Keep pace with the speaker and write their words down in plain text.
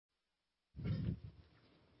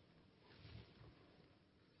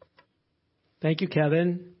Thank you,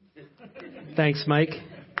 Kevin. Thanks, Mike.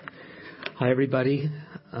 Hi, everybody.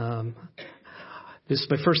 This is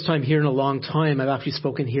my first time here in a long time. I've actually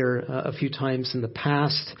spoken here a few times in the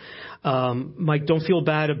past. Mike, don't feel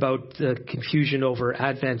bad about the confusion over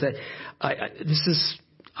Advent.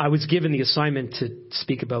 I was given the assignment to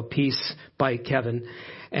speak about peace by Kevin,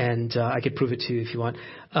 and I could prove it to you if you want.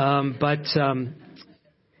 But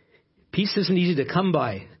peace isn't easy to come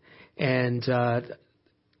by, and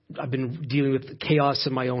I've been dealing with chaos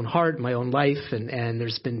in my own heart, my own life, and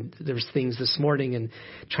there's things this morning and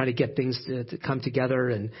trying to get things to come together,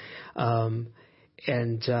 and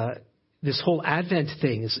this whole Advent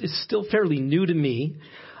thing is still fairly new to me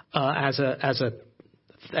as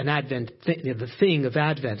an Advent thing, the thing of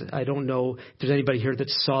Advent. I don't know if there's anybody here that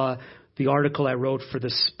saw the article I wrote for the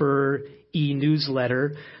Spur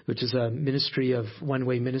e-newsletter, which is a ministry of One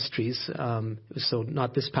Way Ministries. So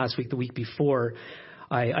not this past week, the week before.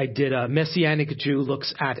 I did a Messianic Jew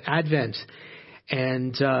looks at Advent.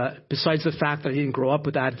 And besides the fact that I didn't grow up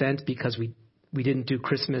with Advent because we didn't do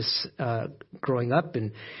Christmas growing up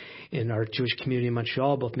in our Jewish community in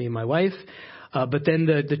Montreal, both me and my wife. But then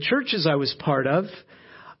the churches I was part of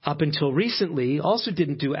up until recently also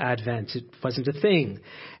didn't do Advent. It wasn't a thing.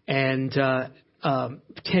 And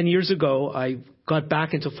 10 years ago, I got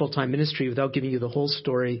back into full-time ministry without giving you the whole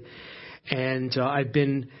story. And I've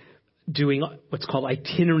been doing what's called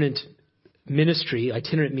itinerant ministry.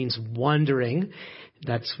 Itinerant means wandering.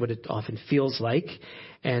 That's what it often feels like.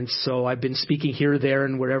 And so I've been speaking here, there,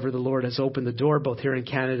 and wherever the Lord has opened the door, both here in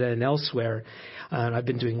Canada and elsewhere. I've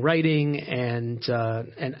been doing writing and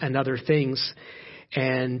other things.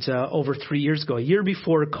 And over 3 years ago, a year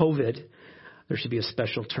before COVID, there should be a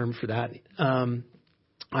special term for that,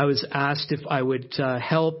 I was asked if I would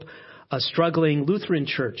help a struggling Lutheran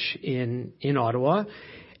church in Ottawa.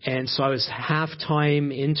 And so I was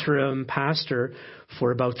half-time interim pastor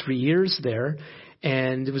for about 3 years there.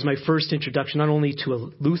 And it was my first introduction not only to a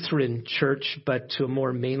Lutheran church, but to a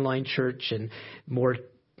more mainline church and more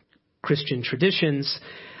Christian traditions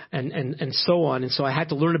and so on. And so I had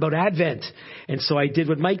to learn about Advent. And so I did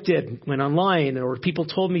what Mike did, went online, or people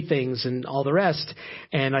told me things and all the rest.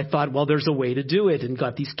 And I thought, well, there's a way to do it, and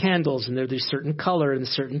got these candles, and they're this certain color and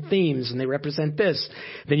certain themes, and they represent this.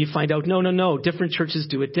 Then you find out, no, different churches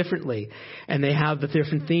do it differently. And they have the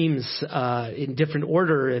different themes in different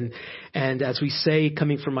order. And as we say,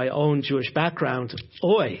 coming from my own Jewish background,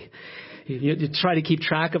 oy. You try to keep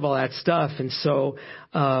track of all that stuff. And so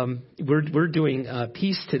we're doing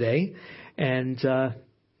peace today. And,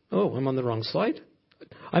 I'm on the wrong slide.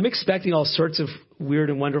 I'm expecting all sorts of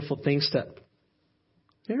weird and wonderful things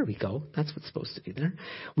there we go. That's what's supposed to be there.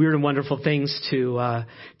 Weird and wonderful things to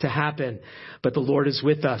happen. But the Lord is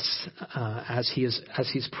with us as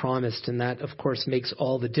He's promised. And that, of course, makes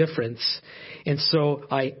all the difference. And so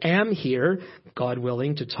I am here, God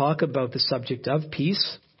willing, to talk about the subject of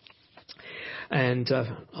peace. And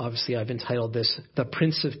obviously I've entitled this, The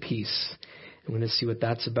Prince of Peace. I'm going to see what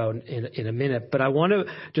that's about in a minute. But I want to,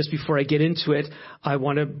 just before I get into it, I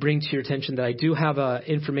want to bring to your attention that I do have an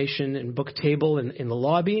information and book table in the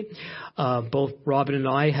lobby. Both Robin and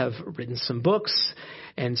I have written some books,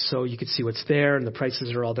 and so you can see what's there, and the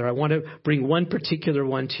prices are all there. I want to bring one particular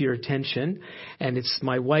one to your attention, and it's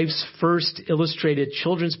my wife's first illustrated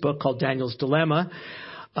children's book called Daniel's Dilemma.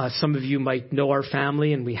 Some of you might know our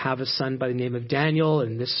family, and we have a son by the name of Daniel,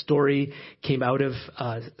 and this story came out of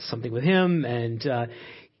something with him, and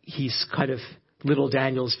he's kind of, little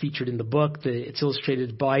Daniel's featured in the book. It's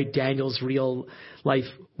illustrated by Daniel's real life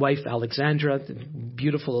wife, Alexandra.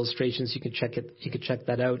 Beautiful illustrations. You can check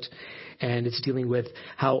that out, and it's dealing with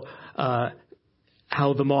how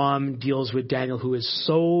the mom deals with Daniel, who is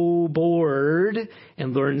so bored,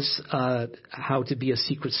 and learns how to be a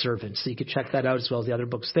secret servant. So you could check that out as well as the other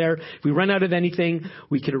books there. If we run out of anything,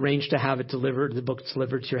 we could arrange to have it delivered, the book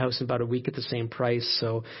delivered to your house in about a week at the same price.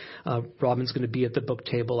 So Robin's going to be at the book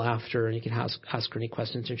table after, and you can ask her any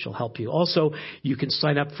questions, and she'll help you. Also, you can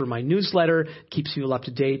sign up for my newsletter. It keeps you up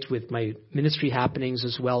to date with my ministry happenings,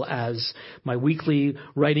 as well as my weekly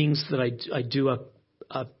writings that I do a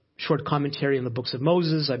short commentary on the books of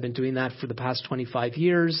Moses. I've been doing that for the past 25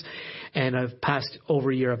 years. And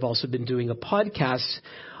over a year, I've also been doing a podcast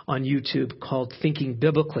on YouTube called Thinking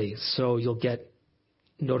Biblically. So you'll get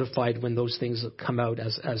notified when those things come out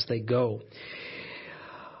as they go.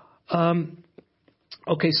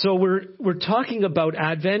 Okay, so we're talking about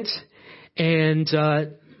Advent. And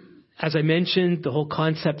as I mentioned, the whole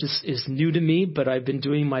concept is new to me, but I've been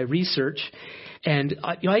doing my research. And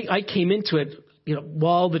I came into it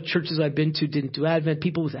all the churches I've been to didn't do Advent.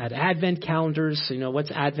 People had Advent calendars.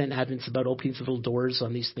 What's Advent? Advent's about opening the little doors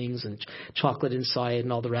on these things and chocolate inside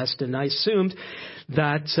and all the rest. And I assumed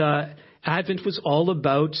that Advent was all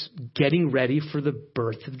about getting ready for the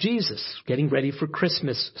birth of Jesus, getting ready for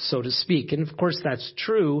Christmas, so to speak. And of course that's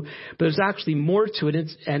true, but there's actually more to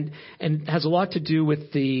it, and has a lot to do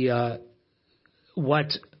with the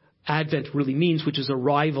what Advent really means, which is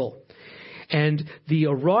arrival. And the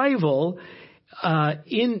arrival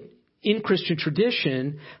in Christian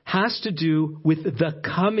tradition has to do with the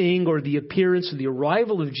coming or the appearance or the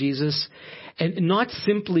arrival of Jesus, and not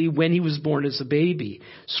simply when he was born as a baby.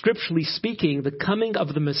 Scripturally speaking, the coming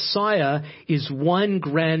of the Messiah is one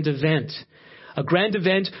grand event. A grand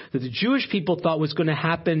event that the Jewish people thought was going to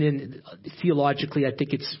happen, and theologically, I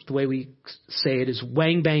think it's the way we say it, is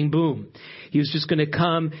whang, bang, boom. He was just going to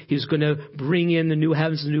come. He was going to bring in the new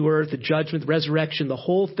heavens, the new earth, the judgment, the resurrection, the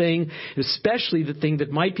whole thing. Especially the thing that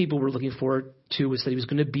my people were looking forward to was that he was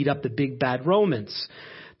going to beat up the big bad Romans.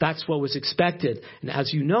 That's what was expected. And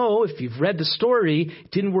as you know, if you've read the story,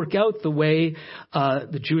 it didn't work out the way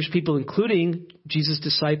the Jewish people, including Jesus'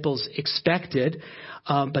 disciples, expected.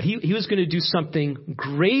 But he was going to do something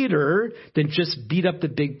greater than just beat up the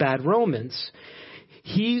big bad Romans.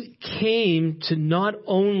 He came to not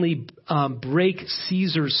only break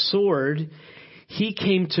Caesar's sword, he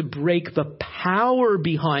came to break the power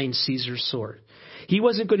behind Caesar's sword. He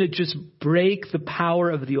wasn't going to just break the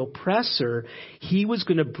power of the oppressor. He was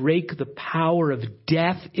going to break the power of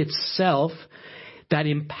death itself that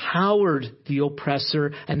empowered the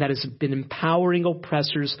oppressor, and that has been empowering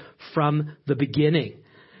oppressors from the beginning.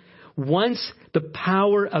 Once the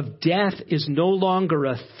power of death is no longer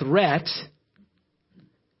a threat,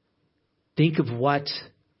 think of what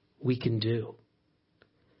we can do.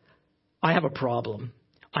 I have a problem.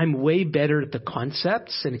 I'm way better at the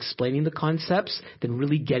concepts and explaining the concepts than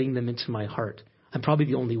really getting them into my heart. I'm probably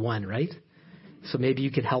the only one, right? So maybe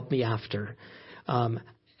you could help me after.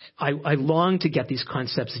 I long to get these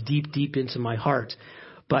concepts deep, deep into my heart.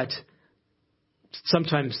 But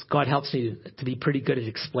sometimes God helps me to be pretty good at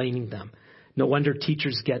explaining them. No wonder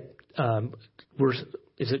teachers get worse.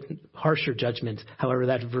 Is it harsher judgment? However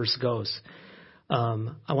that verse goes.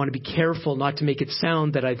 I want to be careful not to make it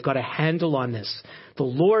sound that I've got a handle on this. The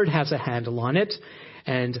Lord has a handle on it,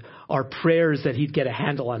 and our prayer is that he'd get a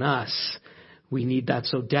handle on us. We need that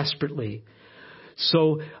so desperately.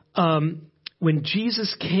 So when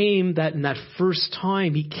Jesus came in that first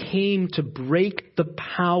time, he came to break the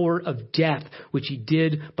power of death, which he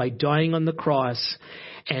did by dying on the cross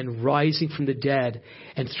and rising from the dead.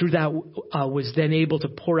 And through that was then able to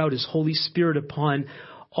pour out his Holy Spirit upon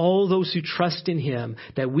all those who trust in him,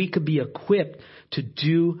 that we could be equipped to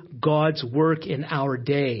do God's work in our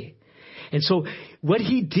day. And so what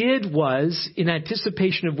he did was, in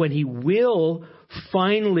anticipation of when he will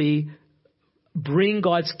finally bring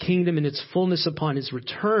God's kingdom in its fullness upon his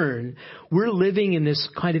return, we're living in this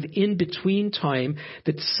kind of in-between time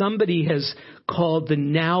that somebody has called the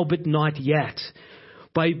now but not yet.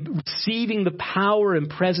 By receiving the power and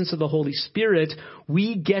presence of the Holy Spirit,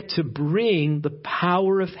 we get to bring the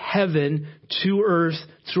power of heaven to earth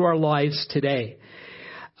through our lives today.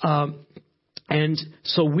 And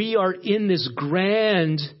so we are in this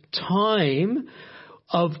grand time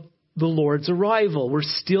of the Lord's arrival. We're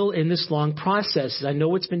still in this long process. I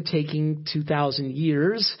know it's been taking 2,000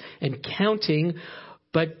 years and counting,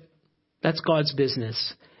 but that's God's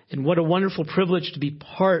business. And what a wonderful privilege to be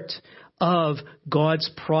part of God's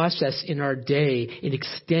process in our day in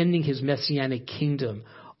extending his messianic kingdom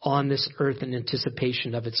on this earth in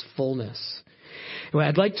anticipation of its fullness. Anyway,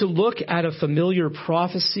 I'd like to look at a familiar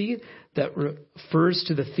prophecy that refers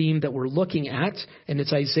to the theme that we're looking at, and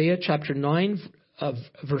it's Isaiah chapter 9 of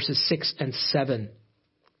verses 6 and 7.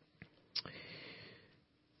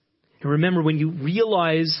 And remember, when you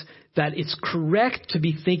realize that it's correct to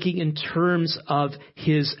be thinking in terms of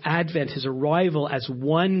his advent, his arrival, as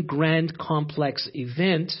one grand complex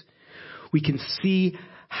event, we can see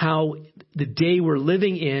how the day we're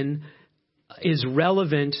living in is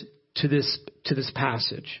relevant to this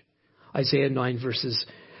passage. Isaiah 9 verses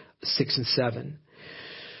 6 and 7.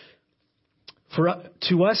 For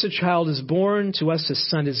to us a child is born, to us a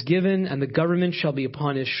son is given, and the government shall be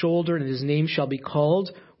upon his shoulder, and his name shall be called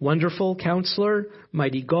Wonderful Counselor,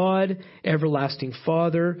 Mighty God, Everlasting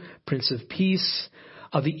Father, Prince of Peace.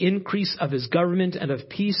 Of the increase of his government and of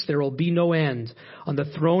peace there will be no end. On the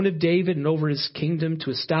throne of David and over his kingdom, to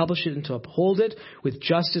establish it and to uphold it with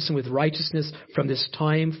justice and with righteousness from this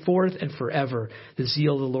time forth and forever. The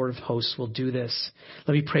zeal of the Lord of hosts will do this.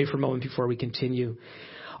 Let me pray for a moment before we continue.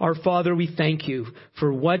 Our Father, we thank you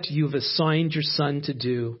for what you've assigned your Son to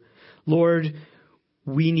do. Lord,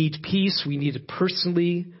 we need peace. We need it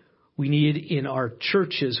personally. We need it in our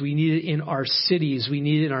churches. We need it in our cities. We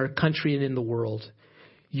need it in our country and in the world.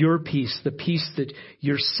 Your peace, the peace that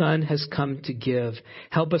your Son has come to give.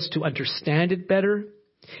 Help us to understand it better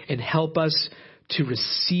and help us to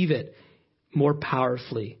receive it more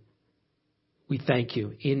powerfully. We thank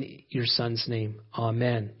you in your Son's name.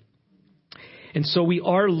 Amen. And so we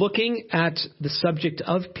are looking at the subject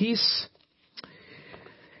of peace.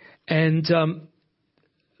 And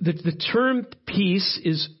the term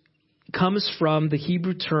peace comes from the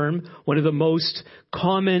Hebrew term, one of the most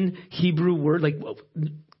common Hebrew word,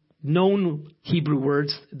 known Hebrew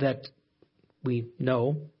words that we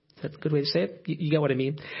know. Is that a good way to say it? You get what I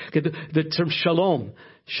mean? Okay, the term shalom.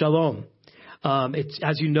 Shalom. It's,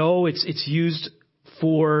 as you know, it's used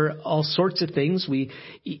for all sorts of things.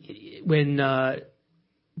 When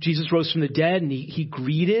Jesus rose from the dead and he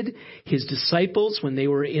greeted his disciples when they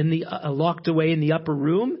were locked away in the upper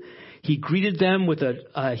room, he greeted them with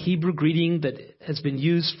a Hebrew greeting that has been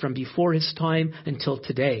used from before his time until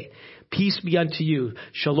today. Peace be unto you.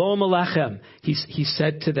 Shalom Alechem, he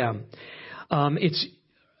said to them. It's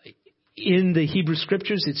in the Hebrew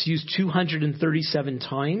scriptures, it's used 237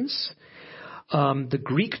 times. The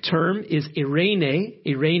Greek term is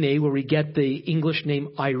Irene, where we get the English name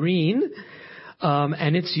Irene,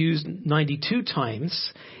 and it's used 92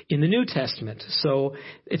 times in the New Testament. So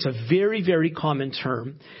it's a very, very common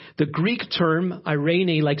term. The Greek term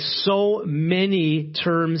Irene, like so many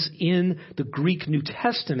terms in the Greek New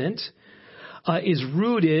Testament, is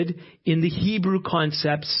rooted in the Hebrew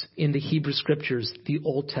concepts in the Hebrew scriptures, the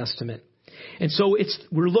Old Testament. And so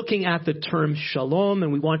we're looking at the term shalom,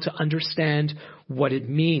 and we want to understand what it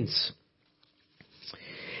means.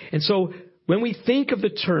 And so when we think of the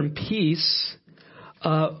term peace,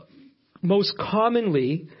 most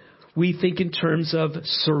commonly we think in terms of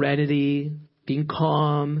serenity, being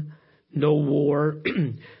calm, no war,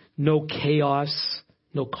 no chaos,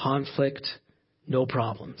 no conflict, no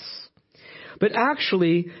problems. But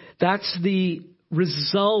actually, that's the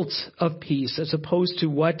result of peace as opposed to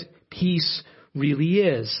what peace really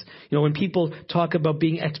is. You know, when people talk about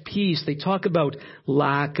being at peace, they talk about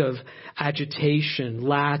lack of agitation,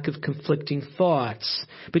 lack of conflicting thoughts.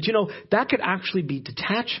 But you know, that could actually be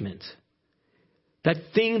detachment. That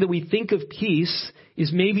thing that we think of peace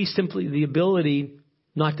is maybe simply the ability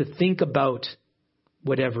not to think about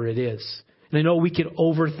whatever it is. And I know we can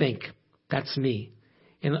overthink. That's me.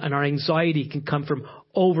 And our anxiety can come from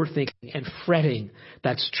overthinking and fretting.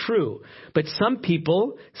 That's true. But some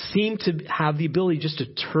people seem to have the ability just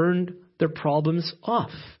to turn their problems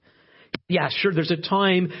off. Yeah, sure, there's a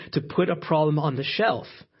time to put a problem on the shelf.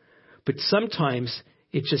 But sometimes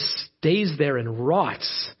it just stays there and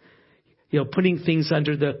rots. You know, putting things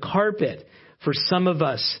under the carpet. For some of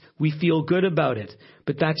us, we feel good about it.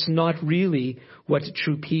 But that's not really what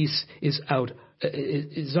true peace is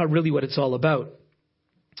not really what it's all about.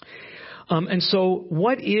 And so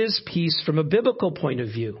what is peace from a biblical point of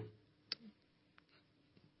view?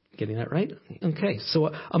 Getting that right? Okay.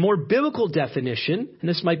 So a more biblical definition, and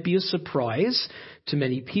this might be a surprise to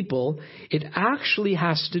many people, it actually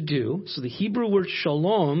has to do, so the Hebrew word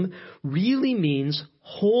shalom really means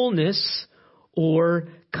wholeness or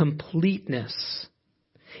completeness.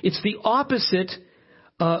 It's the opposite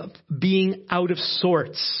of being out of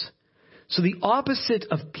sorts. So the opposite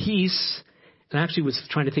of peace, and I actually was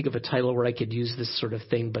trying to think of a title where I could use this sort of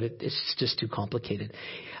thing, but it's just too complicated.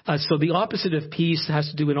 So the opposite of peace has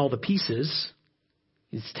to do in all the pieces.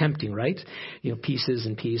 It's tempting, right? You know, pieces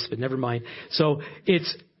and peace, but never mind. So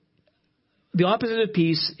it's the opposite of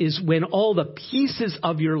peace is when all the pieces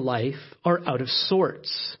of your life are out of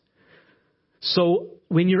sorts. So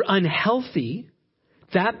when you're unhealthy,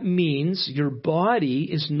 that means your body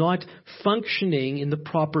is not functioning in the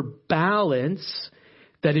proper balance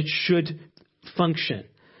that it should function.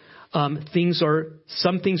 Some things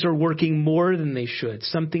are working more than they should.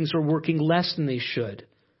 Some things are working less than they should.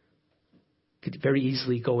 Could very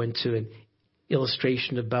easily go into an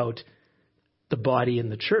illustration about the body in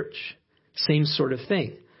the church. Same sort of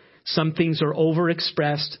thing. Some things are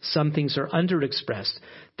overexpressed. Some things are underexpressed.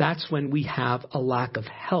 That's when we have a lack of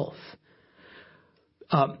health.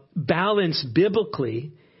 Balance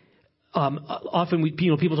biblically. Often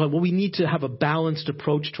people talk, well, we need to have a balanced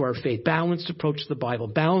approach to our faith, balanced approach to the Bible,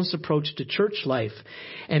 balanced approach to church life.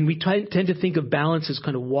 And we tend to think of balance as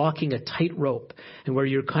kind of walking a tightrope, and where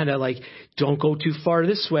you're kind of like, don't go too far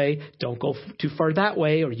this way, don't go too far that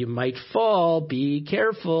way, or you might fall, be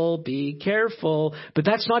careful, be careful. But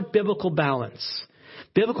that's not biblical balance.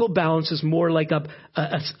 Biblical balance is more like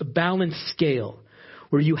a balanced scale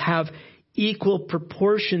where you have equal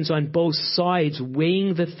proportions on both sides,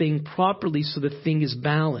 weighing the thing properly so the thing is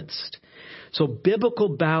balanced. So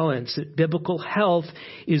biblical balance, biblical health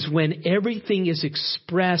is when everything is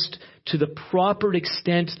expressed to the proper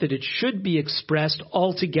extent that it should be expressed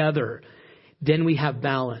altogether. Then we have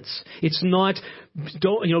balance. It's not,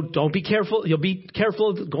 don't be careful. You'll be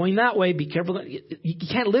careful going that way. Be careful. You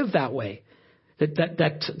can't live that way.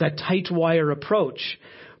 That tight wire approach.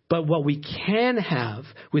 But what we can have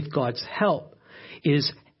with God's help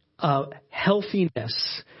is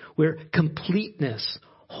healthiness, where completeness,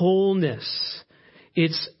 wholeness.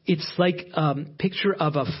 It's like a picture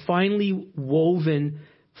of a finely woven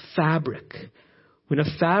fabric. When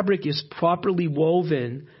a fabric is properly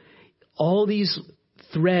woven, all these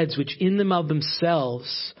threads, which in them of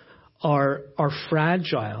themselves are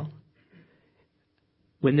fragile,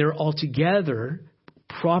 when they're all together,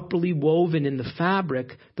 properly woven in the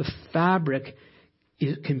fabric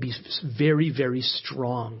can be very, very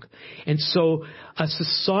strong. And so a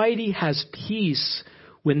society has peace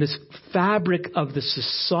when the fabric of the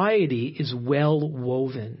society is well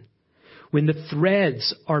woven. When the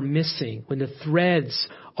threads are missing, when the threads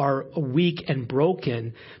are weak and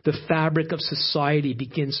broken, the fabric of society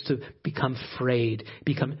begins to become frayed,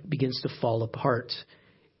 begins to fall apart.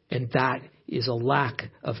 And that is a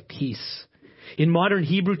lack of peace. In modern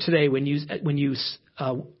Hebrew today, when you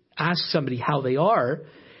ask somebody how they are,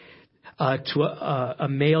 to a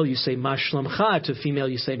male you say ma shlamcha, to a female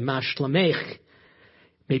you say ma shlamech.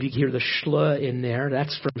 Maybe you hear the shla in there.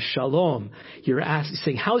 That's from shalom. You're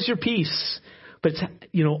saying, how's your peace? But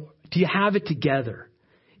do you have it together?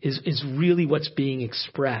 Is really what's being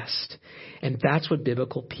expressed. And that's what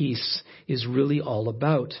biblical peace is really all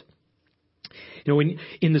about. When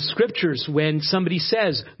in the scriptures, when somebody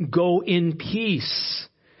says, go in peace,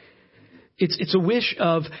 it's a wish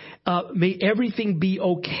of, may everything be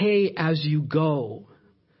okay as you go.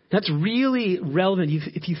 That's really relevant.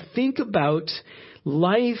 If you think about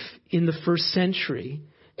life in the first century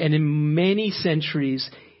and in many centuries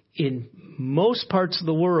in most parts of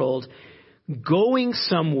the world, going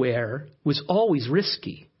somewhere was always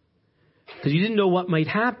risky because you didn't know what might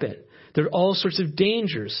happen. There are all sorts of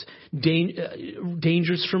dangers.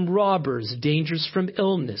 Dangers from robbers, dangers from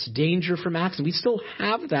illness, danger from accident. We still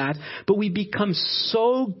have that, but we become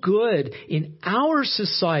so good in our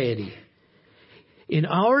society, in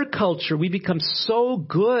our culture, we become so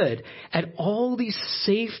good at all these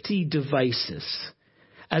safety devices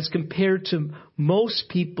as compared to most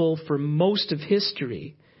people for most of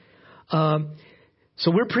history. So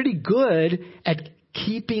we're pretty good at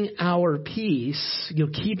keeping our peace,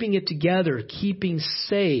 keeping it together, keeping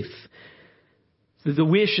safe. The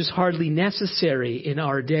wish is hardly necessary in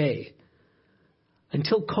our day.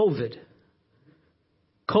 Until COVID.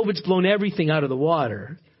 COVID's blown everything out of the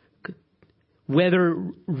water.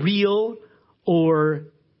 Whether real or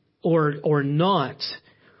not,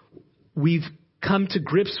 we've come to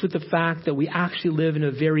grips with the fact that we actually live in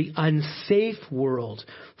a very unsafe world,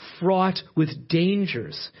 fraught with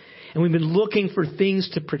dangers. And we've been looking for things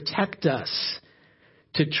to protect us,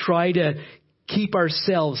 to try to keep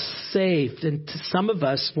ourselves safe. And some of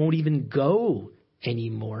us won't even go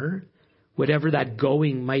anymore, whatever that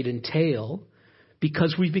going might entail,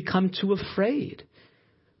 because we've become too afraid.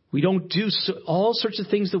 We don't do all sorts of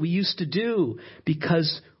things that we used to do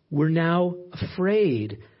because we're now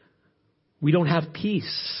afraid. We don't have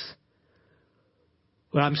peace.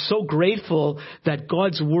 Well, I'm so grateful that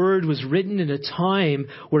God's word was written in a time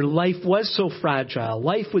where life was so fragile.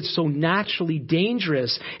 Life was so naturally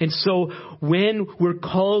dangerous. And so when we're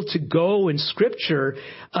called to go in Scripture,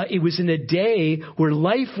 it was in a day where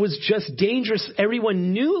life was just dangerous.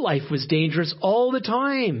 Everyone knew life was dangerous all the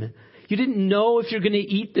time. You didn't know if you're going to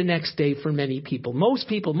eat the next day for many people.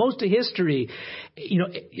 Most of history,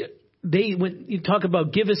 when you talk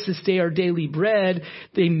about give us this day our daily bread,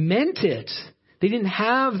 they meant it. They didn't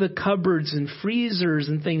have the cupboards and freezers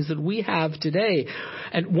and things that we have today.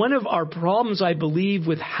 And one of our problems, I believe,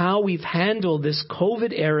 with how we've handled this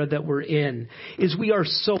COVID era that we're in is we are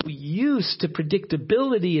so used to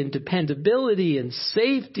predictability and dependability and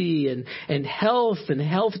safety and health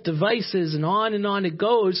devices and on it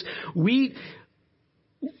goes. We've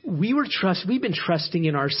been trusting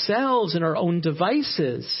in ourselves and our own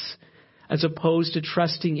devices as opposed to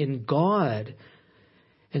trusting in God.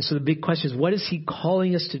 And so the big question is, what is He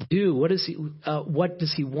calling us to do? What does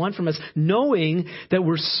He want from us? Knowing that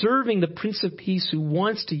we're serving the Prince of Peace who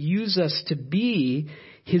wants to use us to be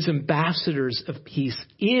His ambassadors of peace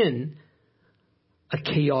in a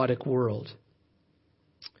chaotic world.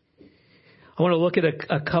 I want to look at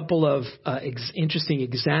a couple of interesting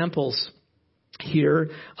examples here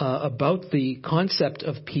about the concept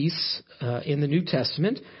of peace in the New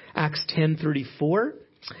Testament. Acts 10:34.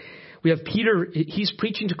 We have Peter. He's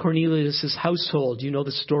preaching to Cornelius' household. You know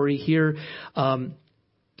the story here.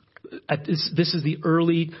 This is the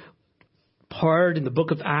early part in the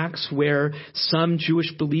book of Acts where some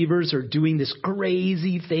Jewish believers are doing this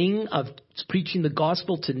crazy thing of preaching the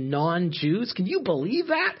gospel to non-Jews. Can you believe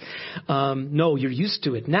that? No, you're used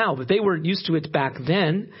to it now, but they weren't used to it back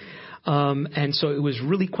then. And so it was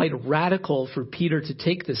really quite radical for Peter to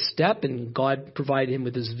take this step, and God provided him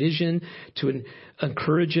with his vision to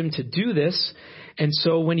encourage him to do this. And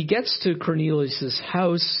so when he gets to Cornelius'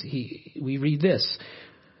 house, we read this.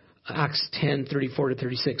 Acts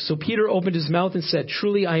 10:34-36. So Peter opened his mouth and said,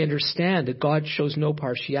 "Truly I understand that God shows no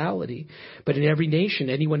partiality, but in every nation,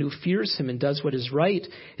 anyone who fears him and does what is right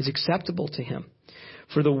is acceptable to him.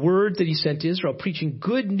 For the word that he sent to Israel, preaching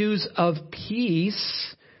good news of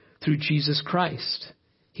peace through Jesus Christ.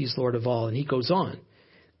 He's Lord of all." And he goes on.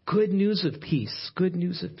 Good news of peace. Good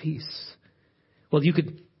news of peace. Well, you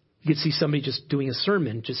could see somebody just doing a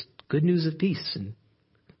sermon, just good news of peace, and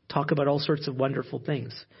talk about all sorts of wonderful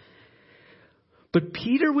things. But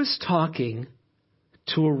Peter was talking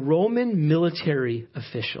to a Roman military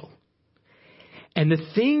official. And the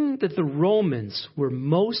thing that the Romans were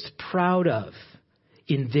most proud of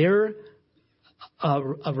in their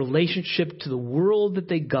a relationship to the world that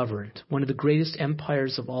they governed, one of the greatest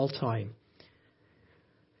empires of all time,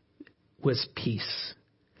 was peace.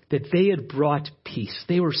 That they had brought peace.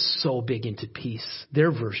 They were so big into peace.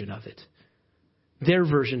 Their version of it.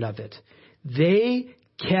 They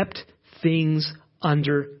kept things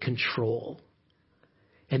under control.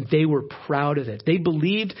 And they were proud of it. They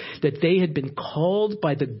believed that they had been called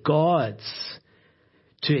by the gods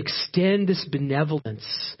to extend this benevolence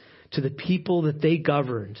to the people that they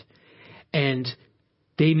governed. And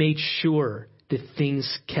they made sure that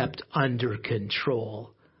things kept under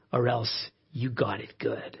control, or else you got it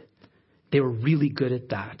good. They were really good at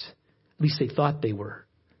that. At least they thought they were.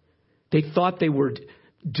 They thought they were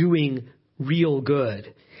doing real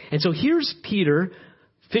good. And so here's Peter,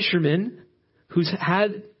 fisherman, who's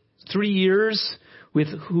had 3 years with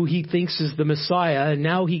who he thinks is the Messiah, and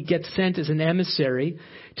now he gets sent as an emissary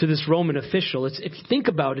to this Roman official. If you think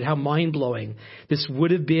about it, how mind-blowing this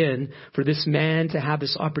would have been for this man to have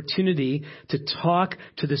this opportunity to talk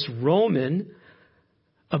to this Roman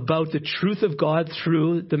about the truth of God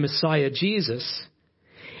through the Messiah Jesus.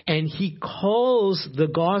 And he calls the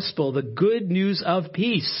gospel the good news of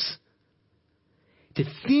peace. To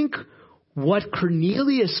think what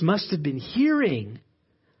Cornelius must have been hearing,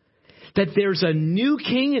 that there's a new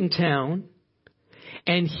king in town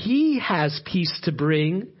and he has peace to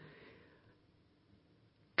bring,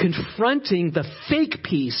 confronting the fake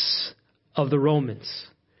peace of the Romans,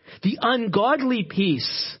 the ungodly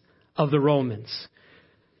peace of the Romans,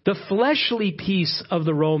 the fleshly peace of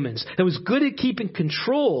the Romans that was good at keeping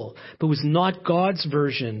control, but was not God's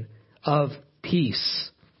version of peace.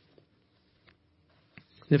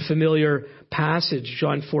 The familiar passage,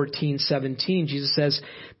 John 14:17, Jesus says,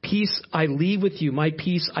 "Peace I leave with you, my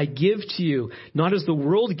peace I give to you. Not as the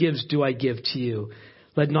world gives do I give to you.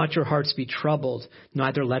 Let not your hearts be troubled,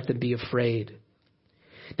 neither let them be afraid."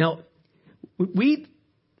 Now,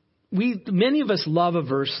 many of us love a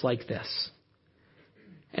verse like this.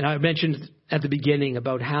 And I mentioned at the beginning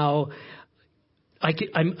about how I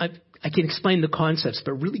can explain the concepts,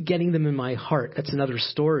 but really getting them in my heart, that's another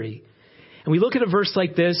story. And we look at a verse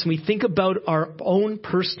like this and we think about our own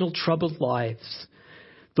personal troubled lives.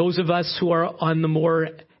 Those of us who are on the more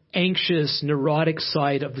anxious, neurotic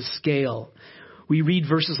side of the scale. We read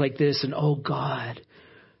verses like this and, oh God,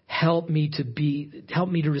 help me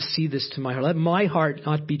to receive this to my heart. Let my heart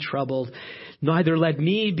not be troubled. Neither let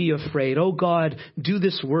me be afraid. Oh God, do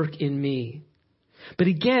this work in me. But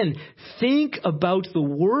again, think about the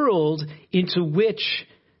world into which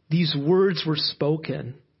these words were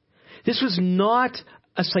spoken. This was not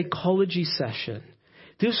a psychology session.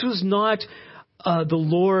 This was not the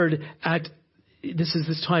Lord this is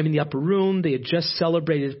this time in the upper room. They had just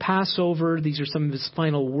celebrated Passover. These are some of his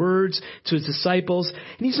final words to his disciples.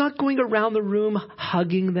 And he's not going around the room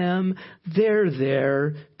hugging them.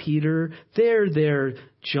 There, Peter. There,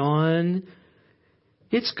 John.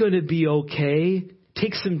 It's going to be okay.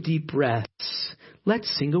 Take some deep breaths.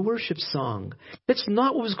 Let's sing a worship song. That's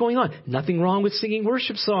not what was going on. Nothing wrong with singing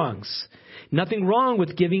worship songs. Nothing wrong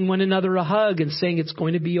with giving one another a hug and saying it's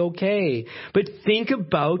going to be okay. But think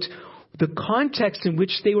about the context in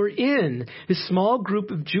which they were in. This small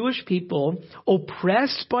group of Jewish people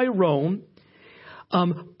oppressed by Rome,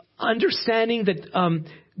 understanding that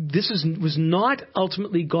was not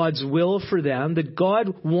ultimately God's will for them, that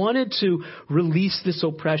God wanted to release this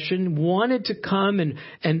oppression, wanted to come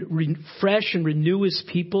and refresh and renew his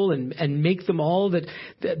people and make them all that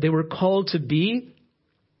they were called to be,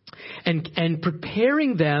 and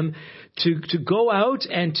preparing them to go out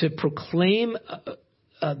and to proclaim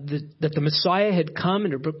that the Messiah had come,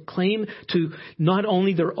 and to proclaim to not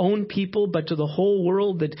only their own people but to the whole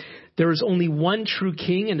world that there is only one true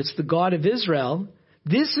king, and it's the God of Israel.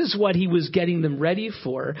 This is what he was getting them ready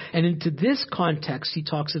for. And into this context, he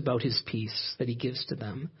talks about his peace that he gives to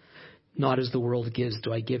them. Not as the world gives,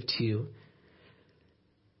 do I give to you.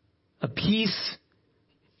 A peace,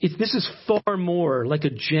 this is far more like a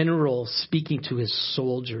general speaking to his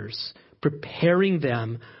soldiers, preparing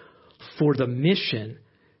them for the mission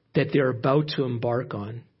that they're about to embark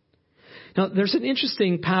on. Now, there's an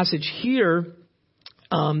interesting passage here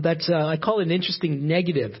that I call an interesting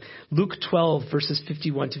negative. Luke 12, verses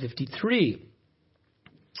 51 to 53.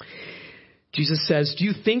 Jesus says, "Do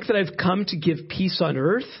you think that I've come to give peace on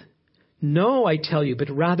earth? No, I tell you, but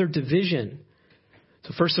rather division."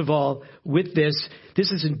 So first of all, with this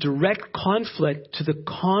is in direct conflict to the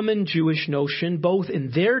common Jewish notion, both in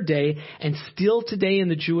their day and still today in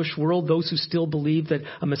the Jewish world, those who still believe that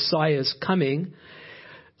a Messiah is coming,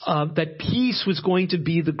 that peace was going to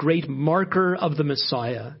be the great marker of the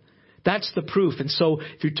Messiah. That's the proof. And so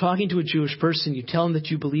if you're talking to a Jewish person, you tell them that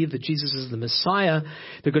you believe that Jesus is the Messiah,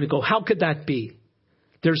 they're going to go, how could that be?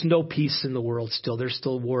 There's no peace in the world still. There's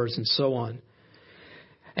still wars and so on.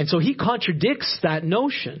 And so he contradicts that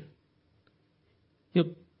notion.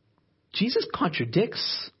 Jesus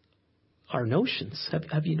contradicts our notions.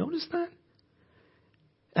 Have you noticed that?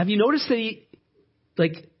 Have you noticed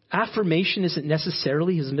that affirmation isn't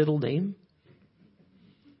necessarily his middle name?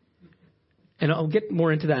 And I'll get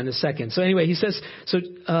more into that in a second. So anyway, he says,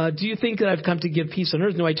 do you think that I've come to give peace on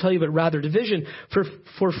earth? No, I tell you, but rather division.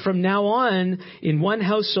 For from now on, in one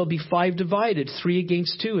house shall be 5 divided, 3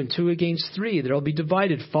 against 2 and 2 against 3. There will be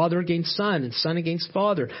divided, father against son and son against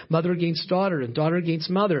father, mother against daughter and daughter against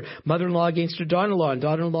mother, mother-in-law against her daughter-in-law and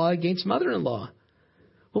daughter-in-law against mother-in-law.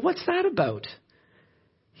 Well, what's that about?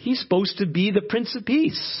 He's supposed to be the Prince of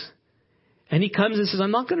Peace. And he comes and says,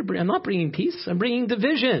 I'm not bringing peace. I'm bringing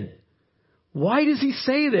division. Why does he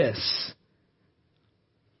say this?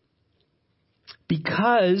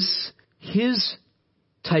 Because his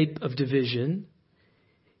type of division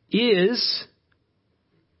is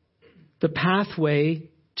the pathway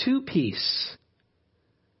to peace.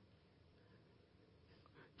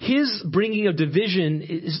 His bringing of division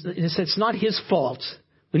is, in a sense, not his fault.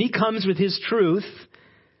 When he comes with his truth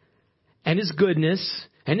and his goodness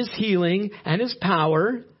and his healing and his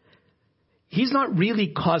power, he's not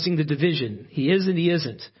really causing the division. He is and he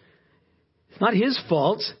isn't. It's not his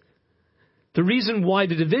fault. The reason why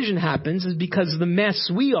the division happens is because of the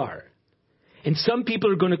mess we are. And some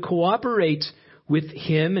people are going to cooperate with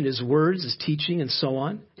him and his words, his teaching and so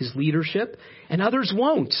on, his leadership, and others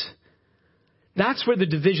won't. That's where the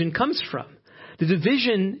division comes from. The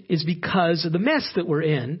division is because of the mess that we're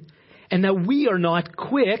in, and that we are not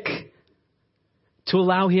quick to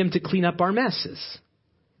allow him to clean up our messes.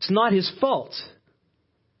 It's not his fault.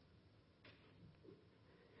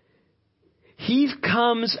 He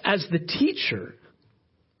comes as the teacher.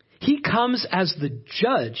 He comes as the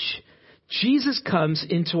judge. Jesus comes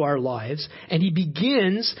into our lives and he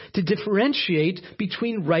begins to differentiate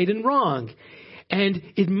between right and wrong. And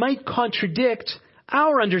it might contradict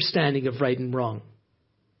our understanding of right and wrong.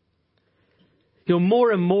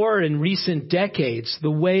 More and more in recent decades,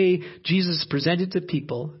 the way Jesus presented to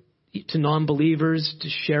people, to non-believers, to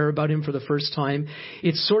share about him for the first time,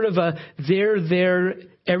 it's sort of a there,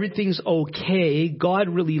 everything's okay. God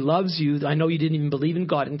really loves you. I know you didn't even believe in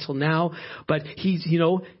God until now, but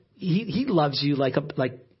he loves you like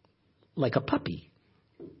a puppy.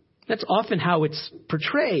 That's often how it's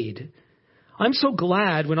portrayed. I'm so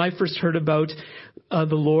glad when I first heard about the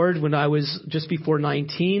Lord when I was just before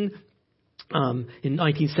 19, in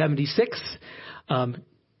 1976.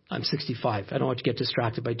 I'm 65. I don't want to get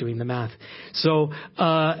distracted by doing the math. So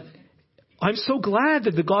I'm so glad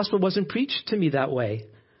that the gospel wasn't preached to me that way.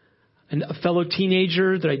 And a fellow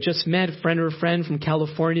teenager that I just met, a friend from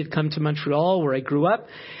California, had come to Montreal where I grew up,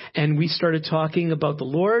 and we started talking about the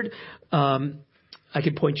Lord. I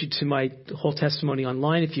can point you to my whole testimony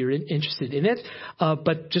online if you're interested in it.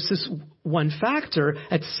 But just this one factor,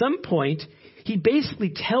 at some point, he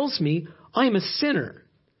basically tells me I'm a sinner.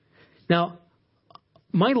 Now,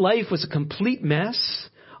 my life was a complete mess.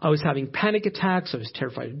 I was having panic attacks. I was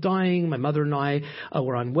terrified of dying. My mother and I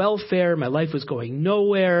were on welfare. My life was going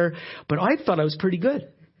nowhere. But I thought I was pretty good.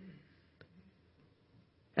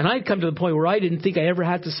 And I'd come to the point where I didn't think I ever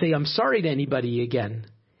had to say I'm sorry to anybody again.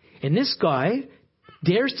 And this guy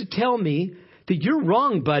dares to tell me that you're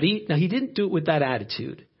wrong, buddy. Now, he didn't do it with that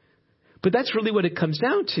attitude. But that's really what it comes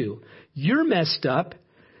down to. You're messed up.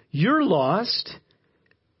 You're lost.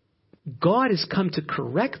 God has come to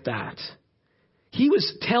correct that. He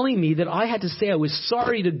was telling me that I had to say I was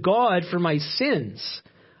sorry to God for my sins.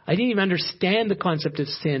 I didn't even understand the concept of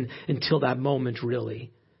sin until that moment,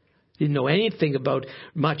 really. Didn't know anything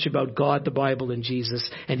much about God, the Bible, and Jesus.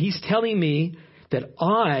 And he's telling me that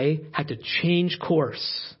I had to change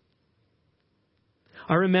course.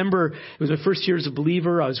 I remember it was my first year as a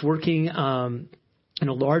believer. I was working in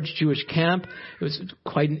a large Jewish camp. It was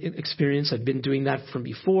quite an experience. I'd been doing that from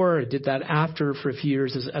before. I did that after for a few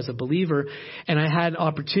years as a believer. And I had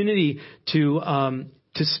opportunity to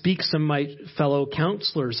speak some of my fellow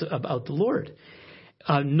counselors about the Lord.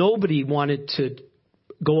 Nobody wanted to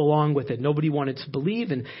go along with it. Nobody wanted to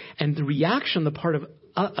believe. And the reaction on the part of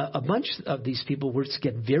a bunch of these people was to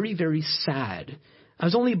get very, very sad. I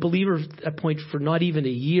was only a believer at that point for not even a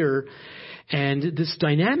year. And this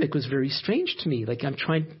dynamic was very strange to me. Like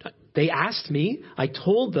they asked me, I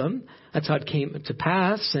told them, that's how it came to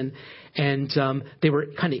pass. And they were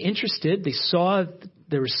kind of interested. They saw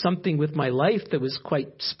there was something with my life that was quite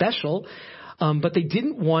special. But they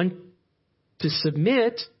didn't want to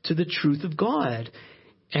submit to the truth of God.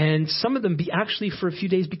 And some of them actually for a few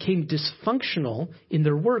days became dysfunctional in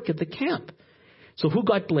their work at the camp. So who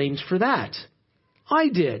got blamed for that? I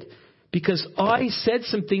did. Because I said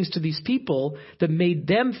some things to these people that made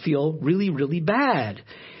them feel really, really bad.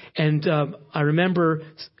 And I remember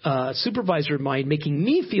a supervisor of mine making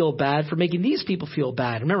me feel bad for making these people feel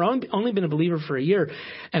bad. Remember, I've only been a believer for a year.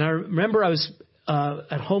 And I remember I was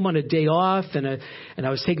at home on a day off and I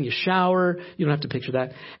was taking a shower. You don't have to picture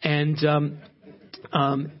that. And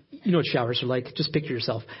you know what showers are like. Just picture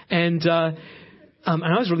yourself. And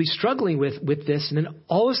I was really struggling with this. And then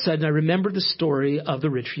all of a sudden, I remembered the story of the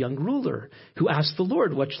rich young ruler who asked the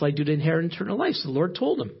Lord, what shall I do to inherit eternal life? So the Lord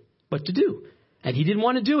told him what to do. And he didn't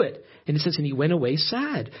want to do it. And it says, and he went away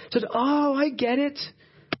sad. Said, oh, I get it.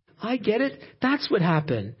 I get it. That's what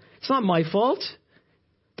happened. It's not my fault.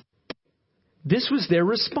 This was their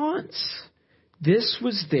response. This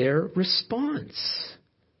was their response.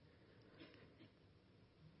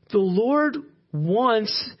 The Lord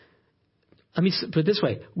wants... Let me put it this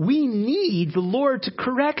way. We need the Lord to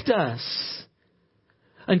correct us.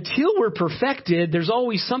 Until we're perfected, there's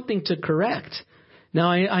always something to correct. Now,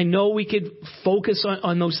 I know we could focus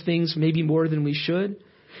on those things maybe more than we should.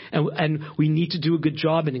 And we need to do a good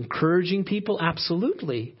job in encouraging people.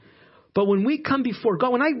 Absolutely. But when we come before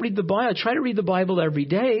God, when I read the Bible, I try to read the Bible every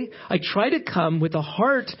day. I try to come with a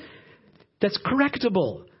heart that's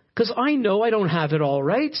correctable. Because I know I don't have it all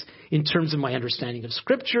right in terms of my understanding of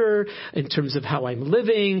Scripture, in terms of how I'm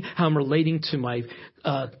living, how I'm relating to my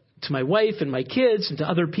wife and my kids and to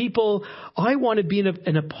other people. I want to be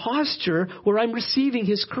in a posture where I'm receiving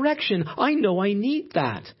His correction. I know I need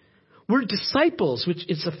that. We're disciples, which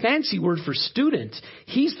is a fancy word for student.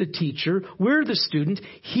 He's the teacher. We're the student.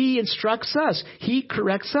 He instructs us. He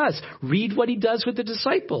corrects us. Read what He does with the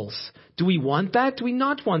disciples. Do we want that? Do we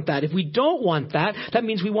not want that? If we don't want that, that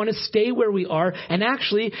means we want to stay where we are. And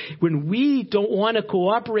actually, when we don't want to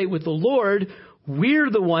cooperate with the Lord, we're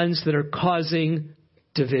the ones that are causing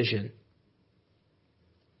division.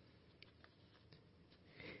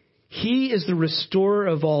 He is the restorer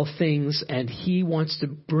of all things, and He wants to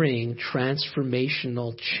bring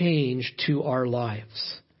transformational change to our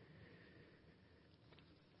lives.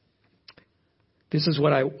 This is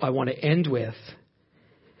what I want to end with.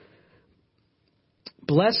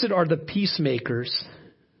 Blessed are the peacemakers.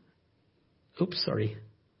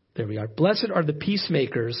 There we are. Blessed are the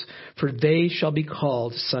peacemakers, for they shall be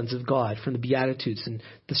called sons of God. From the Beatitudes and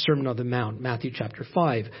the Sermon on the Mount, Matthew chapter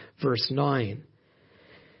 5, verse 9.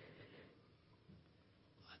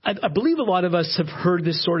 I believe a lot of us have heard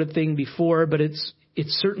this sort of thing before, but it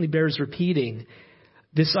certainly bears repeating.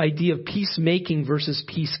 This idea of peacemaking versus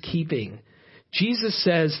peacekeeping. Jesus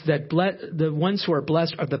says that the ones who are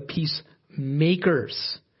blessed are the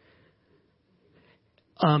peacemakers.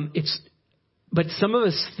 But some of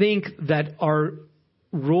us think that our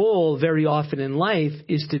role very often in life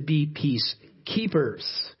is to be peacekeepers.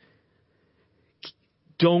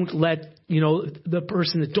 Don't let, the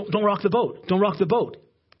person that don't rock the boat. Don't rock the boat.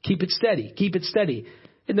 Keep it steady. Keep it steady.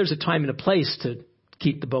 And there's a time and a place to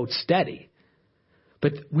keep the boat steady.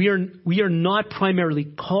 But we are not primarily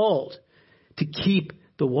called to keep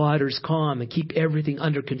the waters calm and keep everything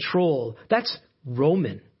under control. That's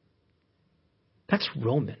Roman. That's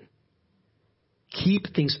Roman. Keep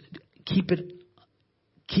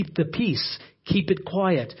Keep the peace. Keep it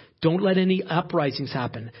quiet. Don't let any uprisings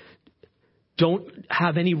happen. Don't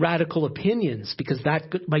have any radical opinions, because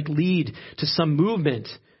that might lead to some movement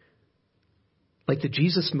like the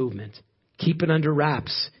Jesus movement. Keep it under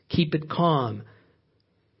wraps. Keep it calm.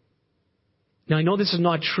 Now, I know this is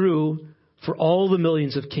not true for all the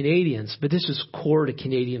millions of Canadians, but this is core to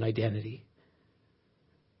Canadian identity.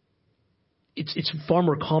 It's far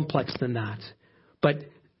more complex than that. But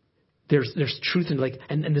there's truth in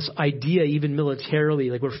and this idea, even militarily,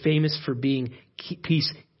 like we're famous for being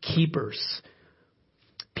peacekeepers.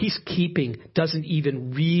 Peacekeeping doesn't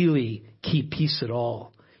even really keep peace at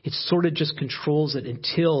all. It sort of just controls it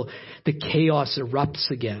until the chaos erupts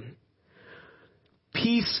again.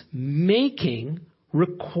 Peacemaking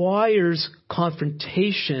requires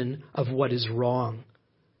confrontation of what is wrong,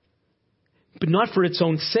 but not for its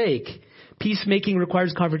own sake. Peacemaking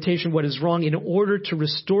requires confrontation of what is wrong in order to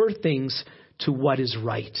restore things to what is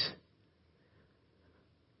right.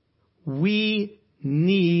 We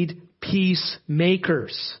need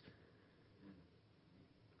peacemakers.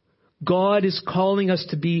 God is calling us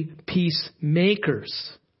to be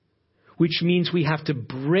peacemakers, which means we have to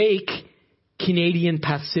break Canadian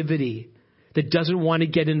passivity that doesn't want to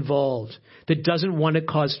get involved, that doesn't want to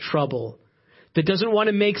cause trouble, that doesn't want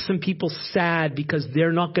to make some people sad because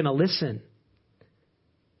they're not going to listen.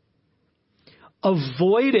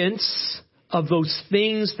 Avoidance of those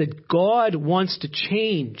things that God wants to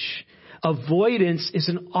change. Avoidance is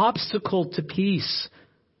an obstacle to peace.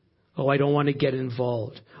 Oh, I don't want to get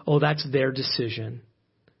involved. Oh, that's their decision.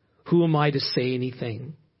 Who am I to say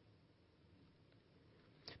anything?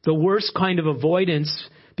 The worst kind of avoidance,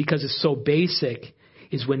 because it's so basic,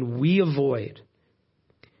 is when we avoid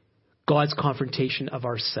God's confrontation of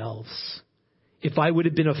ourselves. If I would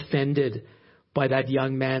have been offended by that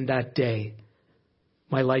young man that day,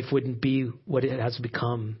 my life wouldn't be what it has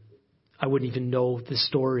become. I wouldn't even know the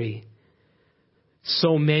story.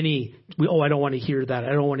 So many, I don't want to hear that. I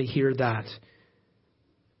don't want to hear that.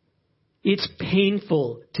 It's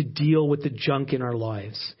painful to deal with the junk in our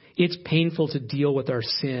lives. It's painful to deal with our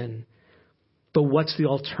sin. But what's the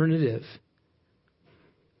alternative?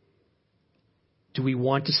 Do we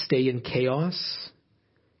want to stay in chaos?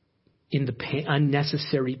 In the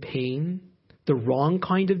unnecessary pain? The wrong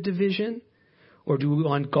kind of division? Or do we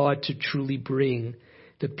want God to truly bring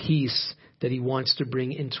the peace that He wants to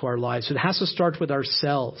bring into our lives? So it has to start with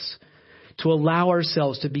ourselves. To allow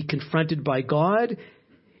ourselves to be confronted by God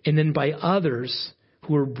and then by others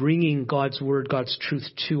who are bringing God's word, God's truth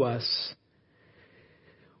to us.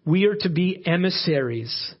 We are to be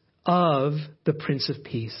emissaries of the Prince of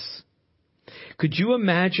Peace. Could you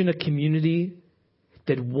imagine a community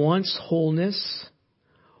that wants wholeness,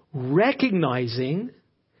 recognizing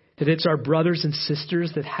that it's our brothers and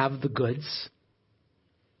sisters that have the goods?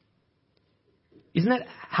 Isn't that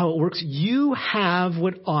how it works? You have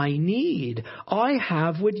what I need. I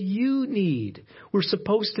have what you need. We're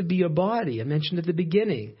supposed to be a body. I mentioned at the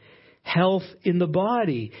beginning. Health in the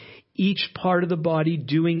body. Each part of the body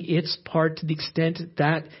doing its part to the extent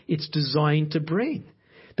that it's designed to bring.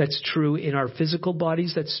 That's true in our physical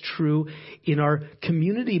bodies. That's true in our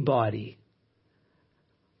community body.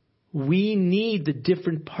 We need the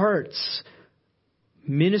different parts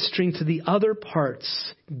ministering to the other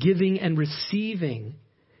parts, giving and receiving,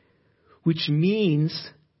 which means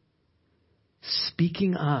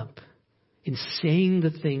speaking up and saying the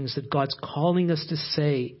things that God's calling us to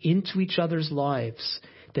say into each other's lives,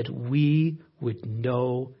 that we would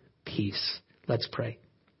know peace. Let's pray.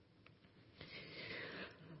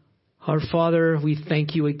 Our Father, we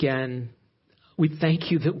thank you again. We thank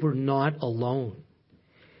you that we're not alone.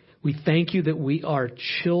 We thank you that we are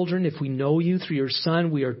children. If we know you through your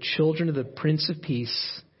Son, we are children of the Prince of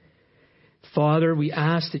Peace. Father, we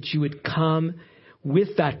ask that you would come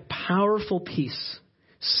with that powerful peace.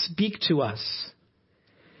 Speak to us.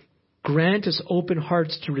 Grant us open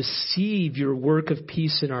hearts to receive your work of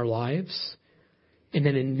peace in our lives, and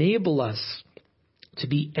then enable us to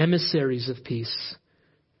be emissaries of peace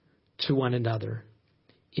to one another.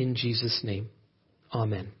 In Jesus' name,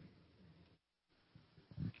 amen.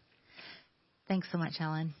 Thanks so much,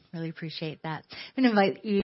 Alan. Really appreciate that. I'm going to invite you